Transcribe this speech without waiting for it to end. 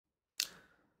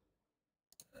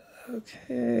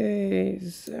Okay,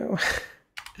 so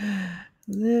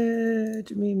let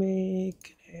me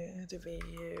make the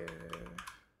video.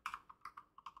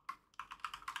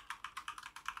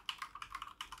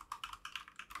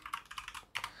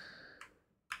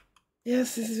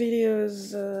 Yes, this video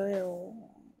is,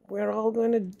 we're all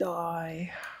going to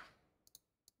die.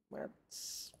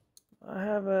 That's, I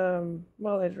have,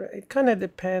 well, it kind of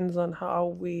depends on how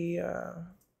we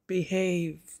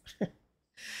behave.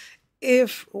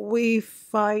 If we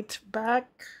fight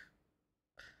back,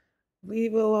 we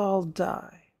will all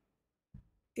die.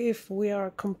 If we are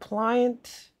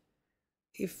compliant,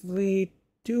 if we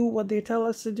do what they tell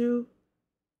us to do,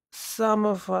 some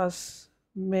of us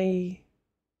may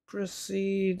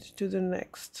proceed to the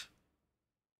next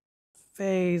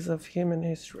phase of human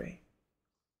history.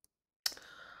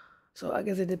 So I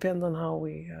guess it depends on how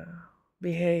we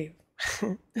behave.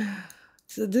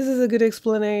 So this is a good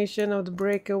explanation of the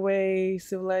breakaway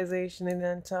civilization in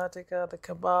Antarctica, the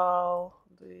cabal,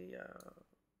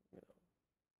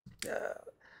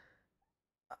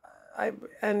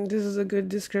 and this is a good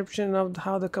description of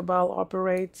how the cabal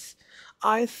operates.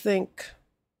 I think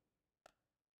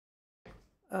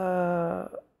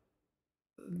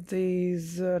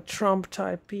these Trump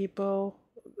type people,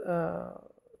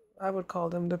 I would call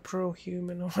them the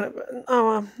pro-human or whatever.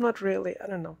 No, not really. I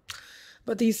don't know.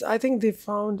 But these, I think they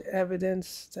found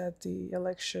evidence that the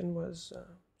election was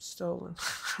stolen.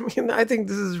 I mean, I think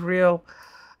this is real.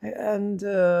 And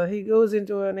he goes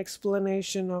into an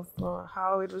explanation of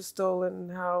how it was stolen,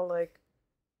 how, like,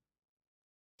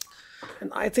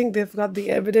 and I think they've got the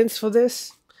evidence for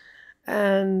this.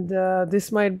 And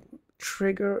this might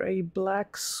trigger a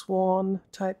black swan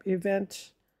type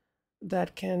event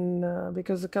that can,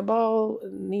 because the cabal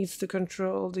needs to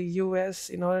control the US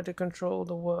in order to control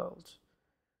the world.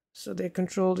 So they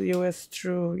control the US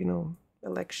through,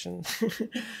 election.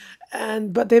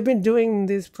 But they've been doing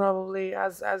this probably,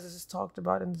 as is talked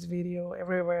about in this video,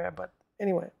 everywhere. But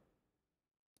anyway,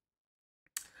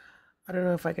 I don't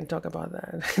know if I can talk about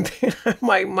that.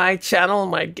 my channel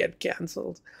might get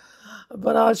canceled.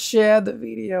 But I'll share the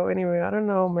video anyway. I don't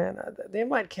know, man. They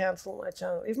might cancel my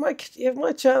channel. If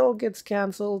my channel gets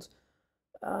canceled,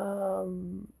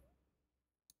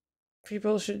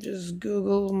 people should just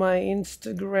Google my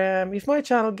Instagram. If my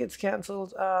channel gets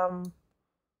canceled, I'll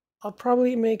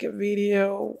probably make a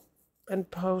video and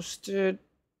post it.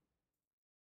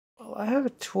 Well, I have a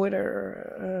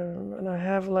Twitter, and I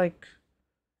have like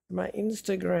my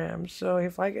Instagram. So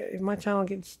if my channel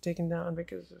gets taken down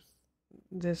because of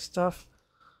this stuff,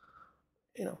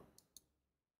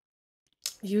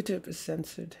 YouTube is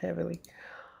censored heavily.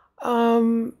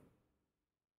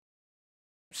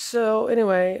 So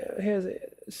anyway, here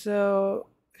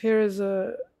is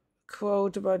a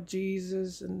quote about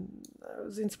Jesus, and I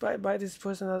was inspired by this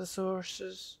person and other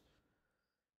sources.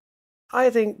 I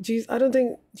don't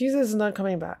think Jesus is not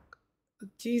coming back.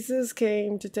 Jesus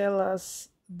came to tell us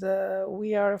that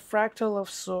we are a fractal of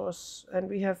source and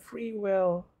we have free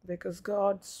will because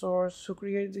God, source, who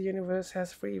created the universe,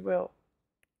 has free will.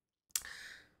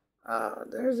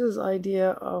 There's this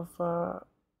idea of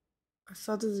I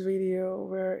saw this video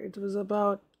where it was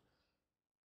about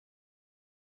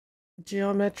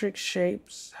geometric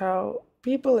shapes, how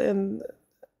people in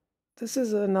this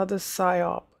is another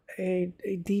psyop, a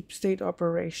deep state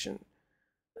operation.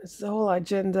 It's the whole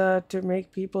agenda to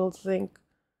make people think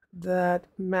that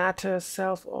matter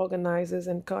self-organizes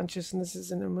and consciousness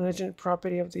is an emergent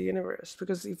property of the universe.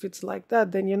 Because if it's like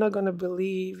that, then you're not going to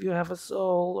believe you have a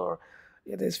soul or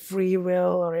there's free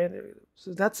will or anything.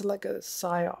 So that's like a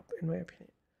psyop, in my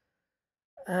opinion.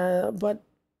 But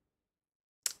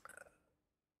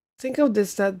think of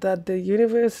this, that the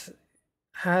universe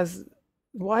has,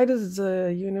 why do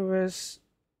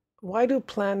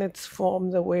planets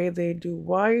form the way they do?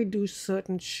 Why do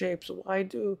certain shapes, why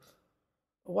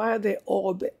are there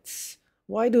orbits?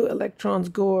 Why do electrons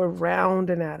go around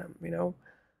an atom,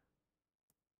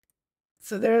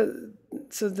 So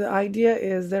the idea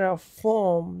is there are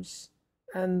forms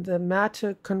and the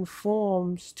matter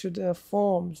conforms to the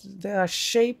forms. There are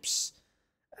shapes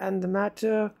and the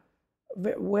matter,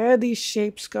 where these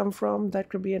shapes come from, that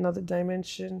could be another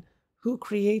dimension. Who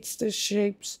creates the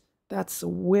shapes? That's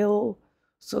will.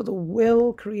 So the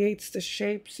will creates the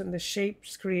shapes and the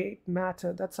shapes create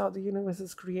matter. That's how the universe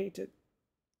is created.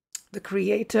 The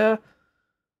creator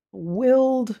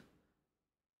willed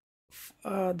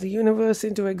the universe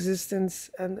into existence,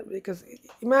 and because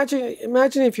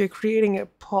imagine if you're creating a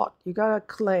pot, you got a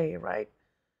clay, right?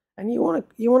 And you want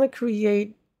to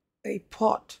create a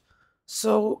pot.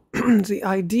 So the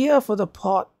idea for the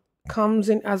pot comes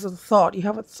in as a thought. You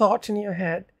have a thought in your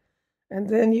head, and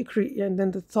then you create, and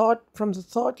then from the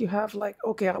thought you have like,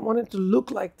 okay, I want it to look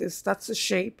like this. That's the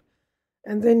shape,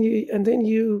 and then you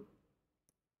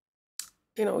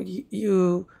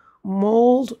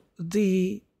mold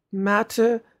the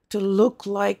matter to look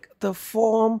like the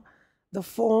form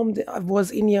that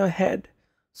was in your head.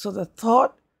 So the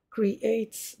thought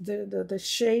creates the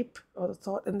shape, or the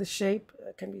thought and the shape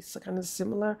can be kind of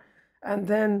similar, and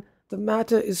then the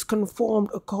matter is conformed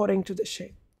according to the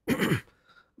shape.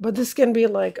 But this can be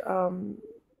like,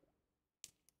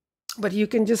 but you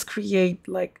can just create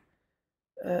like,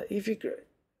 if you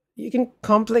can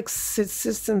complex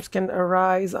systems can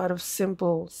arise out of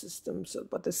simple systems,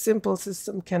 but the simple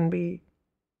system can be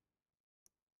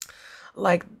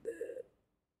like,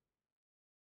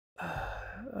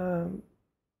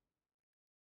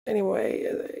 anyway,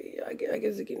 I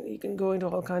guess you can go into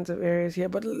all kinds of areas here,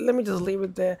 but let me just leave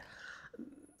it there.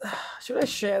 Should I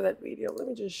share that video? Let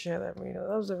me just share that video.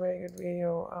 That was a very good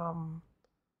video.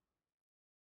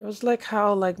 It was like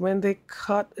how, like, when they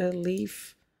cut a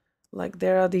leaf, like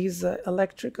there are these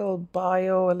electrical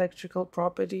bioelectrical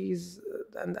properties,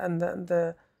 and then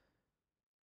the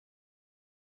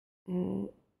mm,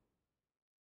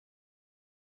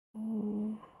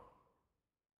 mm,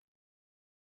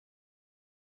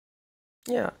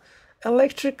 yeah,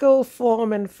 electrical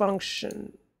form and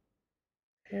function.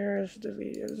 Here's the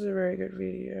video. This is a very good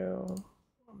video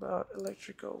about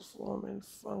electrical form and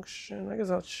function. I guess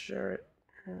I'll share it.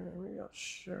 Maybe I'll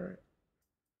share it.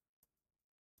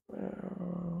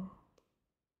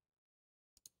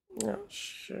 Yeah,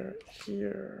 share it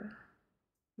here.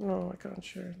 No, I can't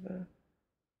share it there.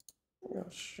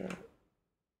 I'll share it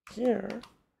here.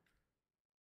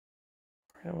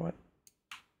 You know what?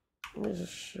 Let me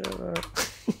just share that.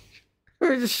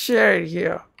 Let me just share it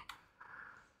here.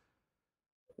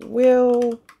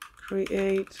 Will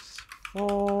creates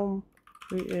form,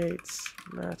 creates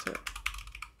matter.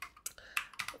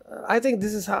 I think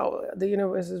this is how the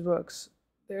universe works.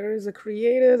 There is a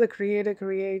creator, the creator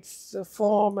creates a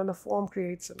form, and the form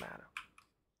creates a matter.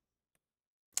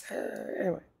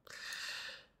 Anyway,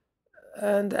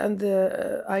 and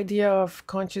the idea of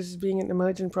conscious being an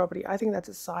emergent property, I think that's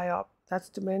a psyop. That's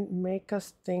to make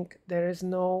us think there is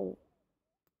no,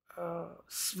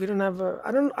 we don't have a,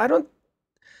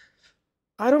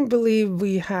 I don't believe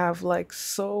we have like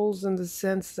souls, in the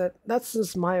sense that, that's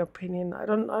just my opinion. I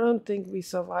don't think we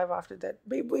survive after that.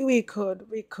 We could,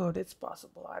 it's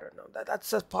possible. I don't know.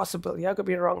 That's a possibility. I could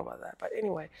be wrong about that. But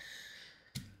anyway,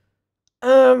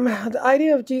 the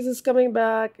idea of Jesus coming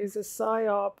back is a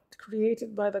psyop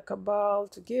created by the cabal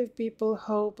to give people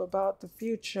hope about the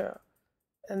future,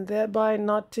 and thereby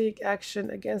not take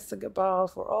action against the cabal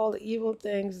for all the evil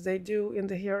things they do in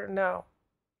the here and now.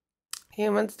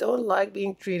 Humans don't like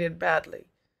being treated badly.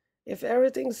 If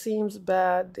everything seems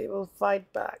bad, they will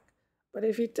fight back. But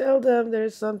if you tell them there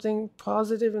is something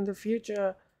positive in the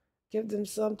future, give them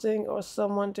something or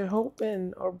someone to hope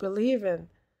in or believe in,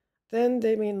 then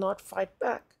they may not fight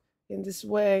back. In this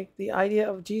way, the idea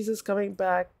of Jesus coming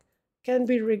back can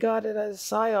be regarded as a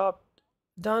psyop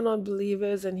done on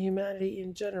believers and humanity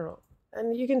in general.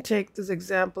 And you can take this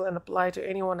example and apply to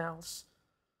anyone else.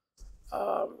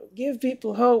 Give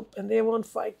people hope and they won't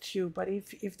fight you, but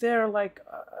if they're like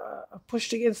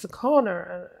pushed against the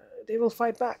corner, they will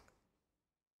fight back.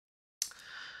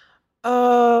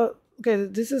 Okay,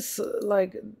 this is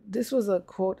like, this was a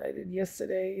quote I did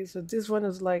yesterday, so this one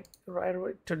is like right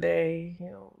today,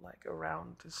 like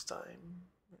around this time.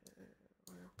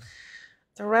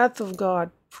 The wrath of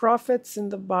God. Prophets in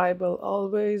the Bible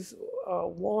always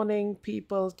warning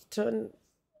people to turn,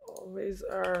 always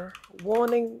are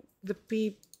warning the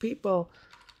people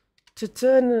to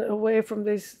turn away from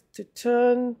this, to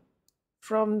turn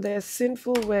from their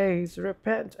sinful ways,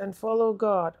 repent and follow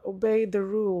God, obey the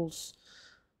rules.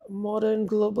 Modern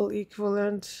global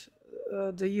equivalent,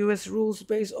 the US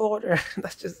rules-based order.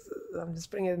 I'm just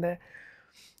bringing it in there.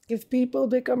 If people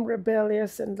become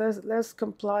rebellious and less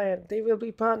compliant, they will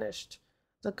be punished.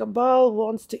 The cabal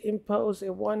wants to impose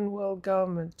a one-world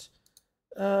government,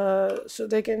 so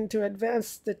they can to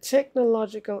advance the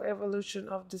technological evolution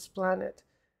of this planet.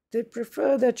 They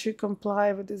prefer that you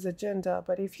comply with this agenda,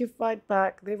 but if you fight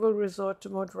back, they will resort to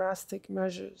more drastic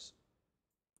measures.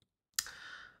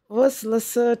 Was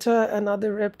Lacerta and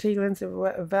other reptilians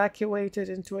evacuated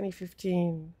in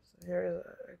 2015? So here is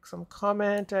some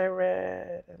comment I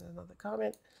read, and another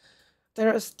comment.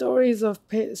 There are stories of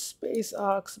space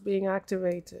arcs being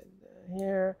activated.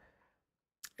 Here,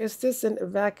 is this an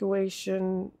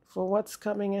evacuation for what's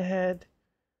coming ahead?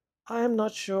 I am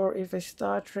not sure if a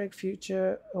Star Trek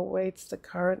future awaits the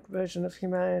current version of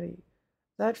humanity.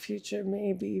 that future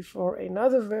may be for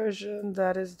another version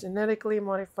that is genetically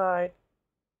modified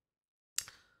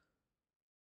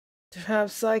to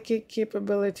have psychic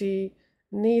capability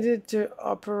needed to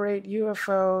operate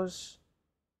UFOs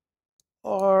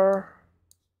or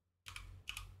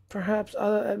perhaps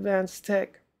other advanced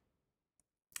tech.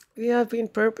 We have been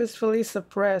purposefully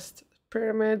suppressed.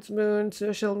 Pyramids, moon,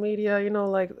 social media,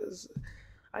 like this.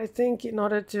 I think in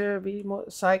order to be more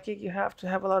psychic, you have to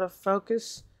have a lot of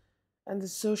focus. And the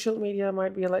social media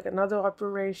might be like another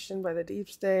operation by the deep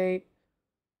state.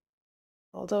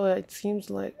 Although it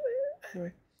seems like,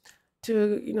 anyway,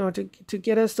 to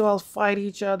get us to all fight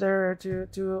each other, to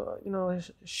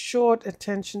short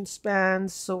attention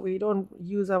spans, so we don't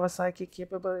use our psychic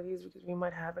capabilities because we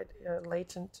might have it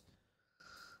latent.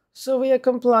 So we are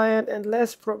compliant and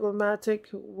less problematic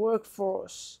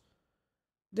workforce.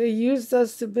 They used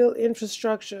us to build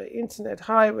infrastructure, internet,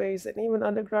 highways, and even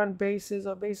underground bases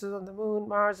or bases on the moon,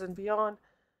 Mars, and beyond.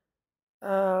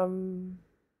 And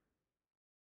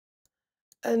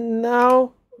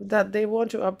now that they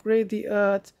want to upgrade the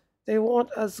Earth, they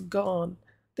want us gone.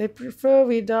 They prefer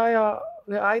we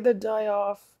either die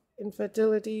off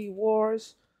infertility,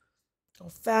 wars, or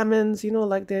famines.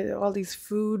 Like all these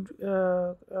food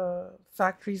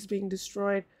factories being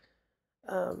destroyed.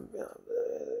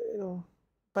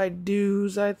 By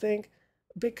Jews, I think,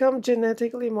 become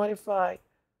genetically modified.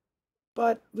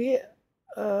 But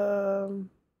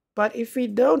if we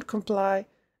don't comply,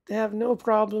 they have no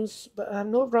problems. But have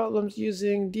no problems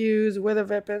using Jews, weather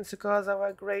weapons to cause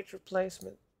our great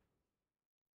replacement.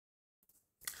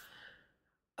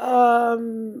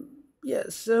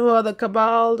 Yes. So the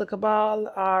cabal. The cabal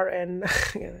are and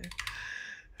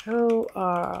who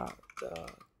are the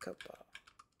cabal?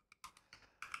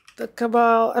 The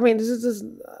cabal, I mean, this is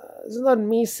not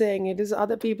me saying it. This is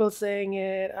other people saying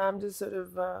it. I'm just sort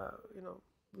of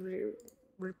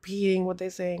repeating what they're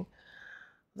saying.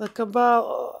 The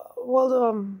cabal,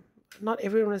 not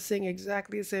everyone is saying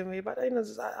exactly the same way, but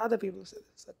other people say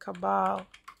this. The cabal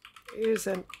is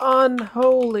an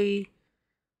unholy,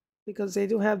 because they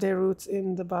do have their roots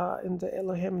in the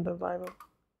Elohim, the Bible,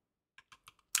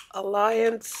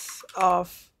 alliance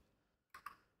of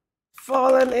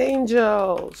fallen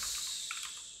angels.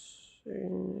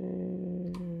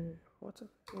 What are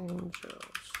angels?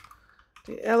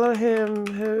 The Elohim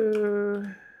who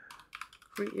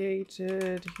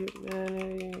created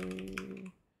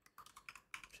humanity,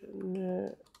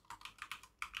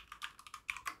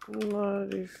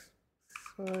 modifying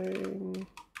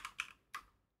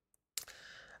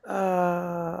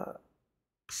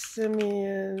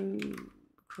simian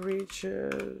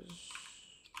creatures.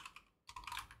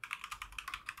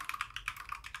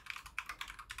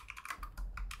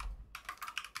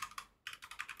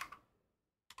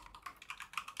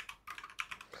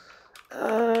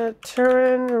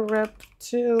 Terran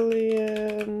reptilians,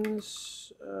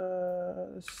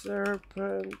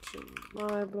 serpent in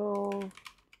Bible.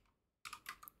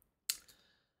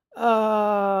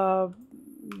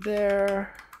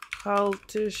 Their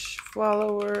cultish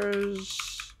followers.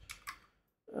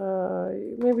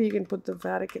 Maybe you can put the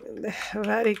Vatican in there.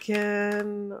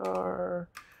 Vatican or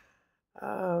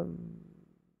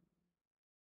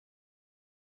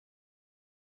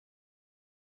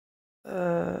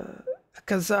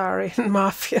Khazarian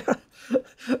mafia.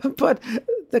 But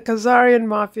the Khazarian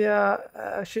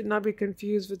mafia should not be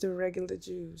confused with the regular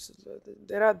Jews.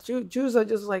 There are Jews are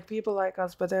just like people like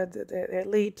us, but they're the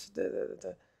elite,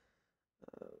 the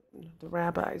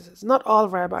rabbis. It's not all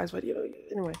rabbis, but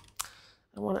anyway.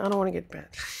 I don't want to get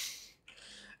banned.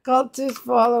 Cultist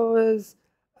followers,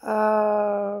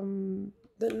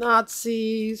 the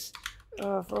Nazis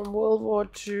from World War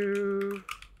II,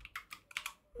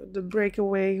 the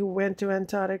breakaway who went to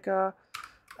Antarctica,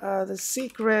 the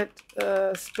secret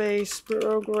space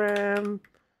program,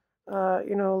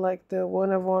 like the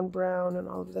Werner von Braun and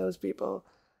all of those people,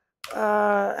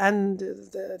 and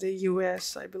the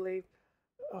U.S., I believe.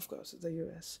 Of course, the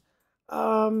U.S.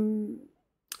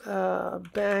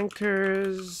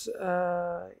 Bankers,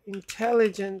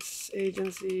 intelligence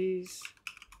agencies,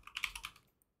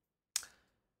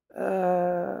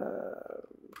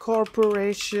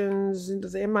 corporations,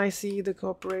 the MIC, the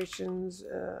corporations,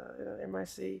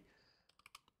 MIC.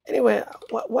 Anyway,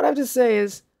 what I have to say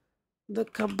is the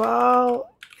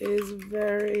cabal is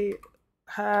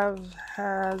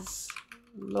has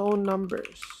low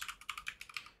numbers,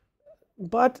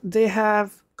 but they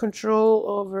have control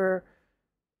over.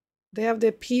 They have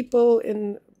their people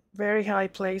in very high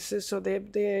places, so they're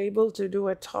able to do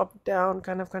a top-down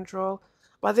kind of control.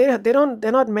 But they're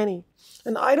not many,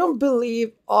 and I don't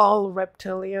believe all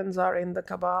reptilians are in the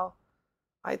cabal.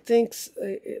 I think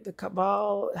the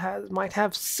cabal might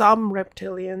have some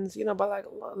reptilians, but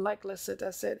like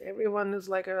Lasita said, everyone is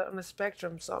like on a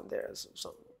spectrum. Some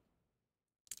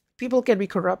people can be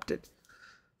corrupted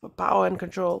for power and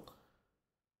control.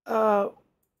 Uh,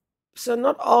 so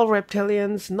not all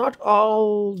reptilians, not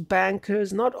all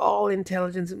bankers, not all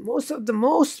intelligence.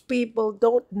 Most people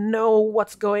don't know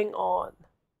what's going on.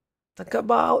 The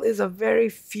cabal is a very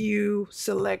few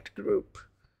select group,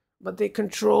 but they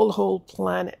control whole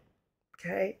planet.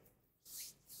 Okay,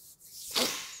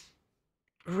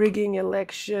 rigging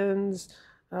elections,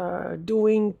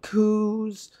 doing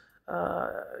coups,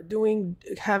 using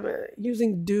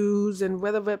dues and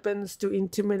weather weapons to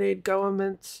intimidate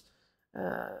governments.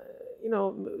 Uh,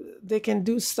 they can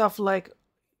do stuff like,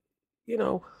 you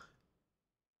know,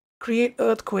 create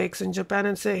earthquakes in Japan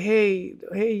and say, hey,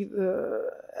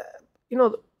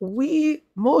 we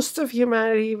most of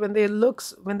humanity when they look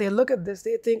at this,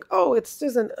 they think, oh, it's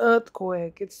just an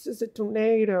earthquake, it's just a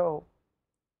tornado,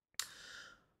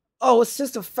 oh, it's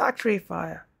just a factory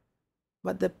fire.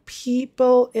 But the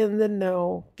people in the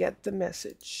know get the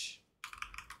message.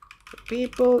 The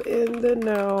people in the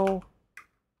know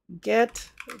get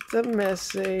the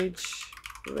message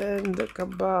when the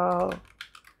cabal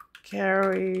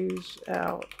carries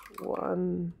out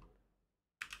one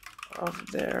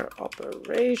of their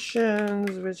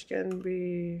operations, which can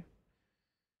be,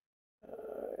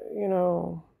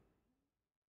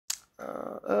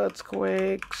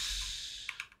 earthquakes.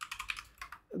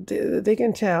 They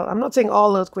can tell. I'm not saying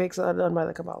all earthquakes are done by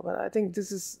the cabal, but I think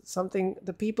this is something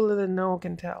the people in the know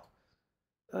can tell.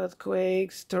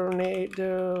 Earthquakes,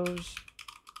 tornadoes,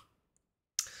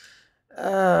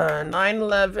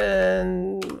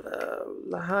 9/11,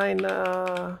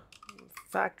 Lahaina,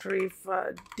 factory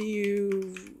fire,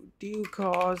 do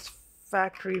cause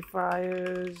factory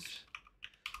fires,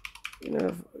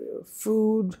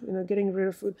 food, getting rid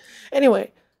of food.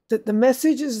 Anyway, the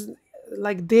message is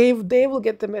like they will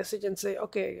get the message and say,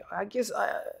 okay, I guess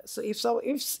so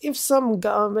if some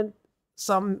government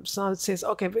some says,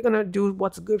 okay, we're gonna do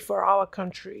what's good for our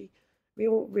country, we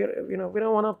don't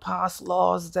want to pass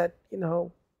laws that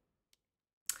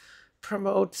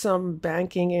promote some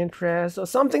banking interest or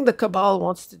something the cabal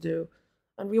wants to do,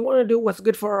 and we want to do what's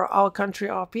good for our country,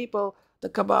 our people. The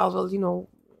cabal will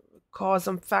cause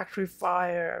some factory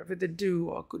fire with the dew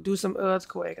or do some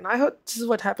earthquake. And I heard this is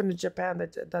what happened in Japan,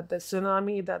 that the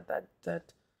tsunami,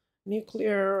 that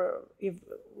nuclear,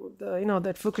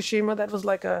 that Fukushima, that was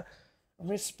like a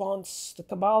response. The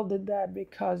cabal did that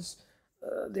because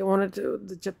they wanted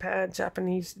the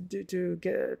Japanese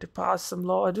to pass some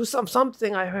law or do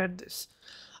something. I heard this,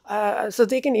 so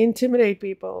they can intimidate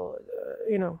people,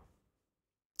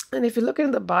 And if you look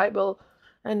in the Bible,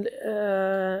 and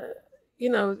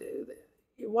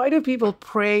why do people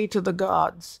pray to the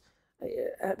gods?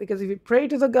 Because if you pray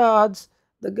to the gods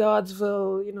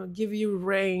will, give you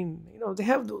rain. They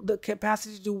have the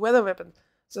capacity to do weather weapons.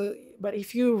 So, but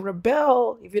if you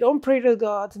rebel, if you don't pray to the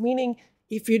gods, meaning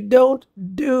if you don't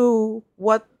do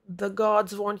what the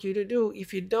gods want you to do,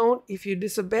 if you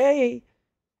disobey,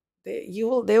 there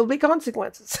will be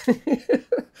consequences.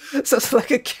 So it's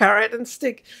like a carrot and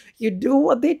stick. You do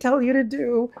what they tell you to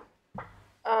do,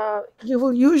 you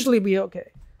will usually be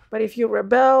okay. But if you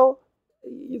rebel,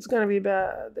 it's going to be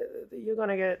bad. You're going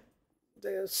to get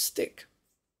the stick.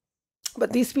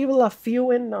 But these people are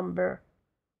few in number.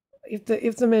 If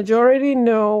the majority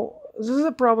know, this is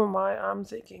a problem I'm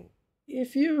thinking.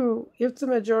 If the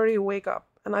majority wake up,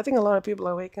 and I think a lot of people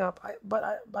are waking up,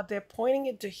 but they're pointing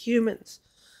it to humans.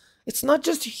 It's not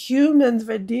just humans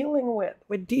we're dealing with.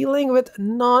 We're dealing with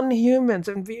non-humans,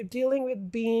 and we're dealing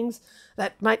with beings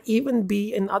that might even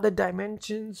be in other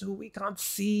dimensions who we can't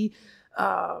see.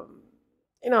 I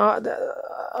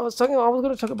was going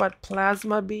to talk about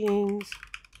plasma beings,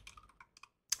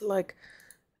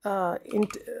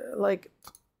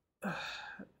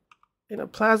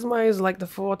 plasma is like the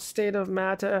fourth state of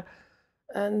matter,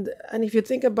 and if you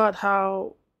think about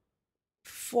how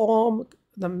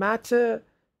the matter.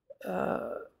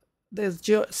 There's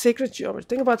sacred geometry.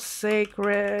 Think about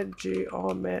sacred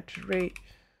geometry.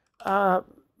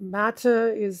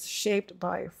 Matter is shaped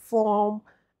by form,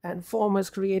 and form is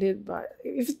created by.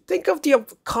 If you think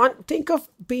of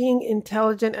being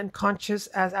intelligent and conscious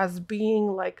as being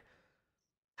like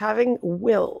having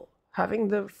will, having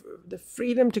the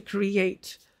freedom to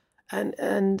create, and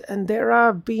there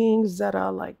are beings that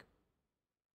are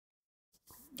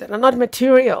not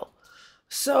material.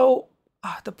 So.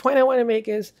 The point I want to make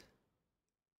is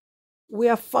we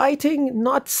are fighting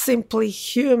not simply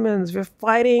humans, we're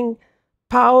fighting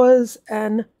powers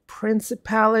and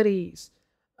principalities.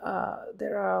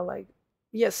 There are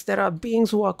yes, there are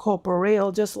beings who are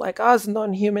corporeal, just like us,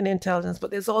 non-human intelligence,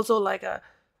 but there's also like a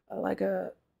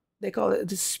they call it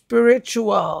the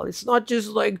spiritual. It's not just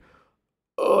like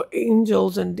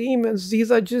angels and demons.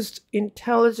 These are just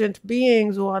intelligent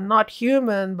beings who are not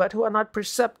human, but who are not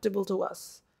perceptible to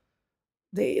us.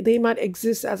 They might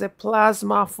exist as a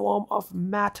plasma form of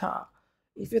matter.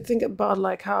 If you think about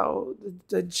like how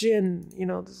the jinn, you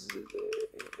know,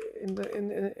 in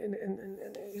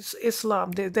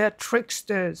Islam, they're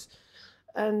tricksters,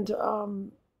 and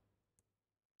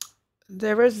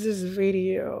there was this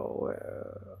video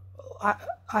where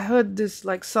I heard this,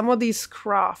 like some of these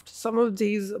craft, some of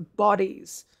these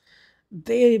bodies,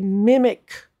 they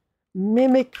mimicry.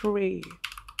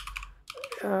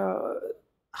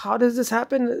 How does this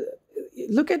happen?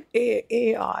 Look at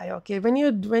AI. Okay, when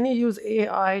you use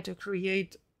AI to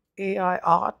create AI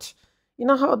art, you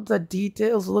know how the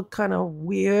details look kind of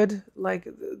weird, like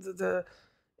the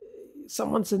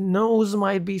someone's nose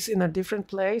might be in a different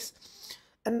place,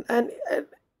 and and and,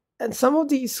 and some of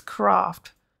these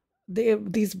craft,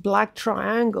 these black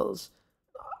triangles,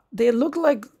 they look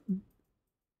like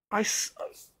I s-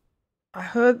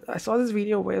 I saw this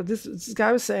video where this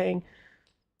guy was saying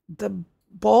the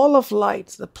ball of light,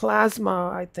 the plasma,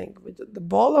 I think, the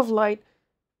ball of light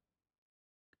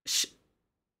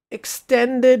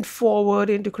extended forward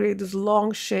and to create this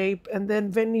long shape, and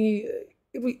then when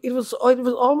it was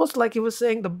almost like he was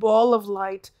saying the ball of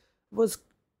light was,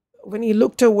 when he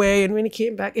looked away and when he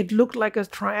came back, it looked like a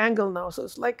triangle now. So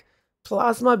it's like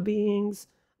plasma beings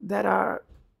that are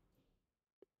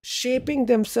shaping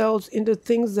themselves into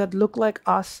things that look like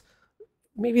us.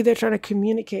 Maybe they're trying to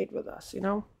communicate with us, you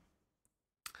know.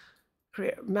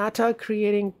 Matter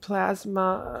creating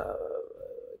plasma,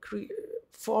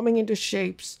 forming into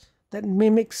shapes that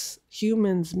mimics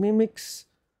humans, mimics,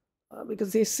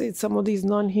 because they say some of these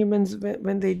non-humans,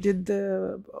 when they did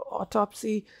the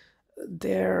autopsy,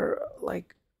 they're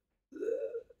like,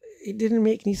 it didn't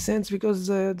make any sense because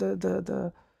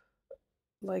the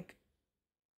like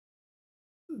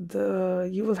the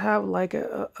you will have like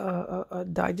a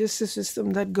digestive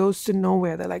system that goes to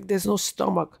nowhere. They're like, there's no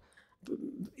stomach.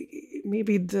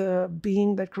 Maybe the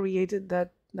being that created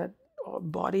that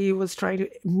body was trying to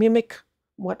mimic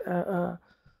what a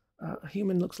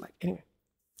human looks like. Anyway,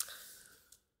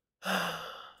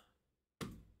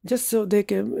 just so they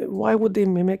can. Why would they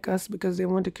mimic us? Because they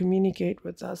want to communicate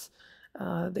with us.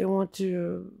 They want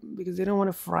to, because they don't want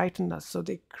to frighten us. So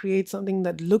they create something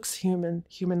that looks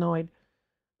humanoid,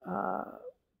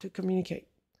 to communicate.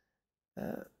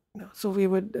 So we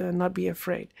would not be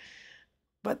afraid.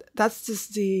 But that's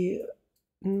just the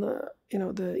the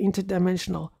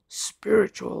interdimensional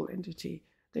spiritual entity.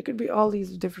 There could be all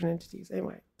these different entities.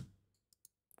 Anyway,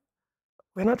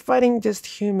 we're not fighting just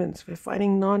humans. We're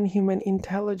fighting non-human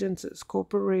intelligences,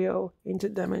 corporeal,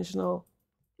 interdimensional,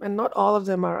 and not all of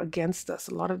them are against us.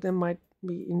 A lot of them might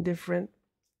be indifferent.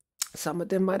 Some of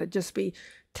them might just be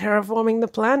terraforming the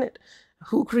planet.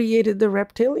 Who created the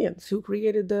reptilians? Who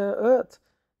created the Earth?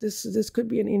 This could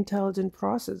be an intelligent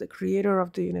process. The creator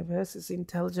of the universe is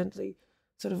intelligently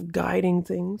sort of guiding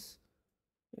things,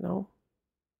 you know.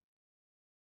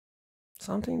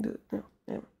 Something to,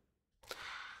 anyway.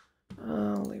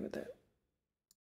 I'll leave it there.